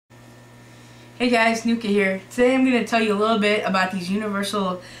Hey guys, Nuka here. Today I'm going to tell you a little bit about these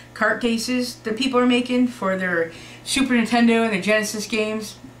universal cart cases that people are making for their Super Nintendo and their Genesis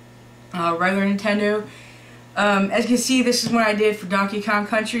games, regular Nintendo. As you can see, this is what I did for Donkey Kong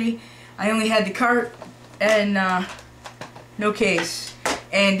Country. I only had the cart and no case.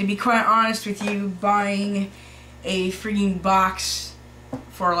 And to be quite honest with you, buying a freaking box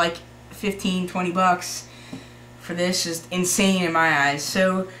for like 15-20 bucks for this is insane in my eyes.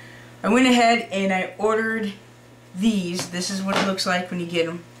 So I went ahead and I ordered these. This is what it looks like when you get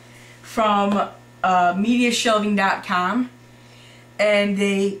them from mediashelving.com, and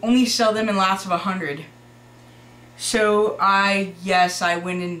they only sell them in lots of 100. So I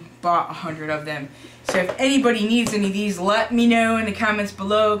went and bought 100 of them. So if anybody needs any of these, let me know in the comments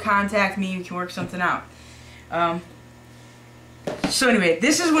below. Contact me. We can work something out. So anyway,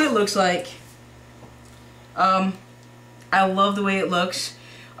 this is what it looks like. I love the way it looks.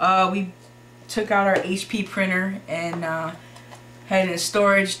 We took out our HP printer and had it in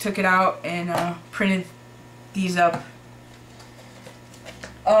storage, took it out and printed these up.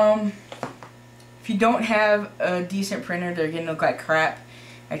 If you don't have a decent printer, they're gonna look like crap.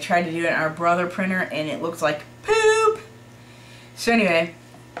 I tried to do it on our Brother printer and it looks like poop. So anyway,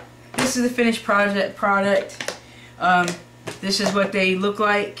 this is the finished product. This is what they look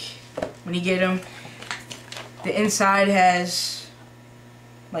like when you get them. The inside has,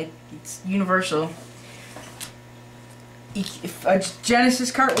 like, it's universal. If a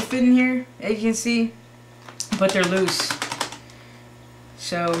Genesis cart will fit in here, as you can see, but they're loose.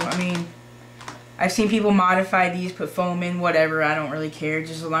 So, I mean, I've seen people modify these, put foam in, whatever, I don't really care.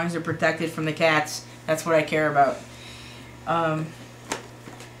 Just as long as they're protected from the cats, that's what I care about.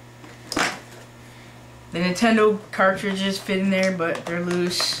 The Nintendo cartridges fit in there, but they're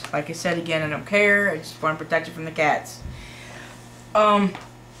loose. Like I said again, I don't care. I just want to protect it from the cats.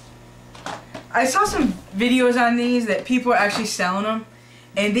 I saw some videos on these that people are actually selling them,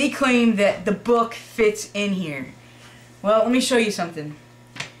 and they claim that the book fits in here. Well, let me show you something.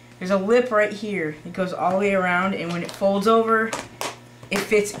 There's a lip right here. It goes all the way around, and when it folds over, it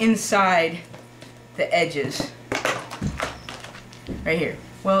fits inside the edges. Right here.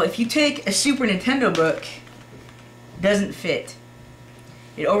 Well, if you take a Super Nintendo book, it doesn't fit.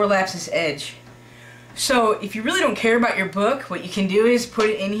 It overlaps this edge. So, if you really don't care about your book, what you can do is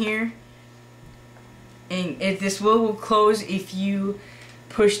put it in here. And this will close if you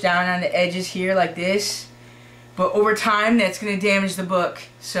push down on the edges here like this. But over time, that's going to damage the book.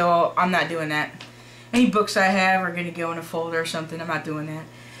 So, I'm not doing that. Any books I have are going to go in a folder or something. I'm not doing that.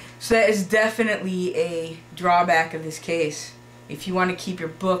 So, that is definitely a drawback of this case, if you want to keep your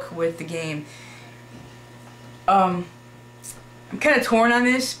book with the game. I'm kind of torn on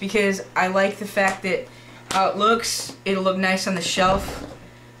this because I like the fact that how it looks. It'll look nice on the shelf.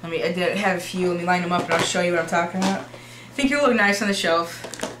 I have a few. Let me line them up and I'll show you what I'm talking about. I think it'll look nice on the shelf.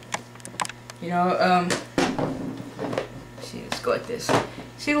 You know, see, let's go like this.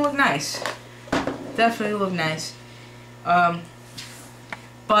 See, it'll look nice. Definitely look nice. But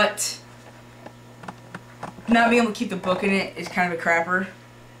not being able to keep the book in it is kind of a crapper,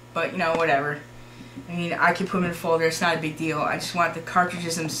 but you know, whatever. I mean, I can put them in a folder, it's not a big deal. I just want the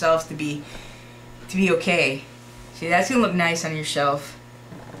cartridges themselves to be okay. See, that's gonna look nice on your shelf.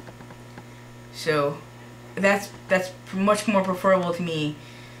 So that's much more preferable to me.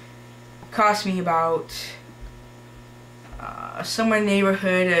 Cost me about somewhere in the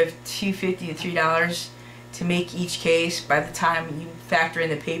neighborhood of $2.50 to $3 to make each case. By the time you factor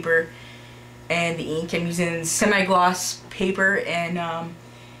in the paper and the ink, I'm using semi-gloss paper and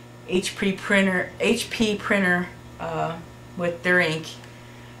HP printer with their ink.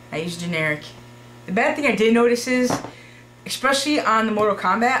 I use generic. The bad thing I did notice is, especially on the Mortal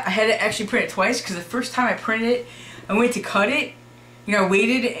Kombat, I had to actually print it twice because the first time I printed it, I went to cut it. You know, I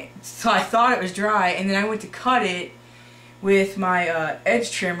waited until I thought it was dry, and then I went to cut it with my edge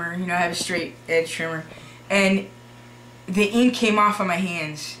trimmer. You know, I have a straight edge trimmer, and the ink came off on my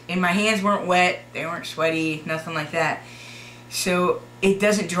hands, and my hands weren't wet, they weren't sweaty, nothing like that. So it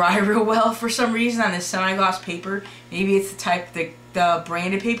doesn't dry real well for some reason on this semi-gloss paper. Maybe it's the type, the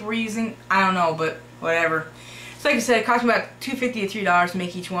branded paper we're using. I don't know, but whatever. So like I said, it cost me about $2.50 to $3 to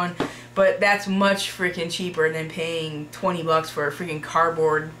make each one, but that's much freaking cheaper than paying 20 bucks for a freaking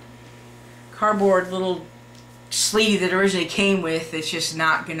cardboard little sleeve that originally came with. It's just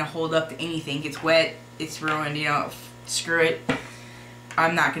not gonna hold up to anything. It gets wet, it's ruined, you know. Screw it.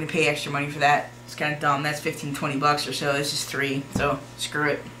 I'm not going to pay extra money for that. It's kind of dumb. That's 15-20 bucks or so. This is $3, so screw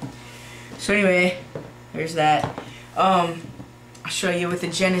it. So anyway, there's that. I'll show you with the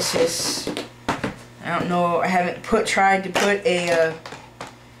Genesis. I don't know. I haven't tried to put a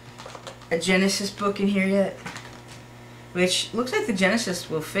a Genesis book in here yet, which looks like the Genesis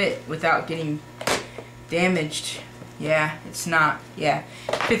will fit without getting damaged. Yeah, it's not. Yeah,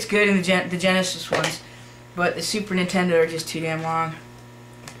 fits good in the Genesis ones, but the Super Nintendo are just too damn long.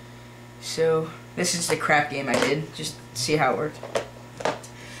 So this is the crap game I did, just to see how it worked.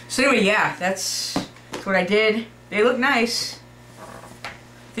 So anyway, yeah, that's what I did. They look nice.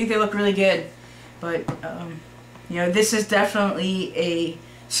 I think they look really good, but you know, this is definitely a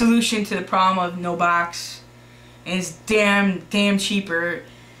solution to the problem of no box, and it's damn cheaper.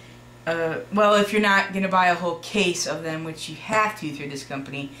 Well, if you're not gonna buy a whole case of them, which you have to through this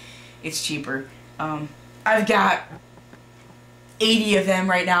company, it's cheaper. I've got 80 of them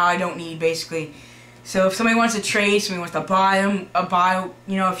right now. I don't need, basically. So if somebody wants to trade, somebody wants to buy them, buy,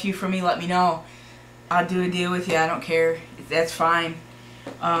 you know, a few from me, let me know. I'll do a deal with you. I don't care. That's fine.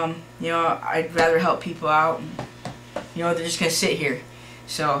 You know, I'd rather help people out. And, you know, they're just gonna sit here.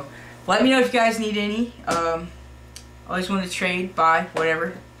 So let me know if you guys need any. Always want to trade, buy,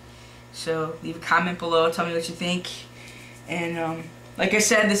 whatever. So leave a comment below. Tell me what you think. And like I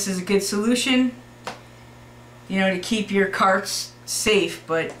said, this is a good solution, you know, to keep your carts safe.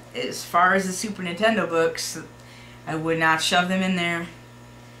 But as far as the Super Nintendo books, I would not shove them in there.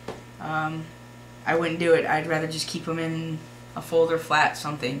 I wouldn't do it. I'd rather just keep them in a folder, flat,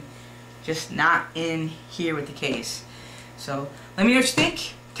 something. Just not in here with the case. So let me know what you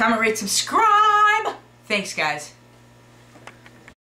think. Comment, rate, subscribe. Thanks, guys.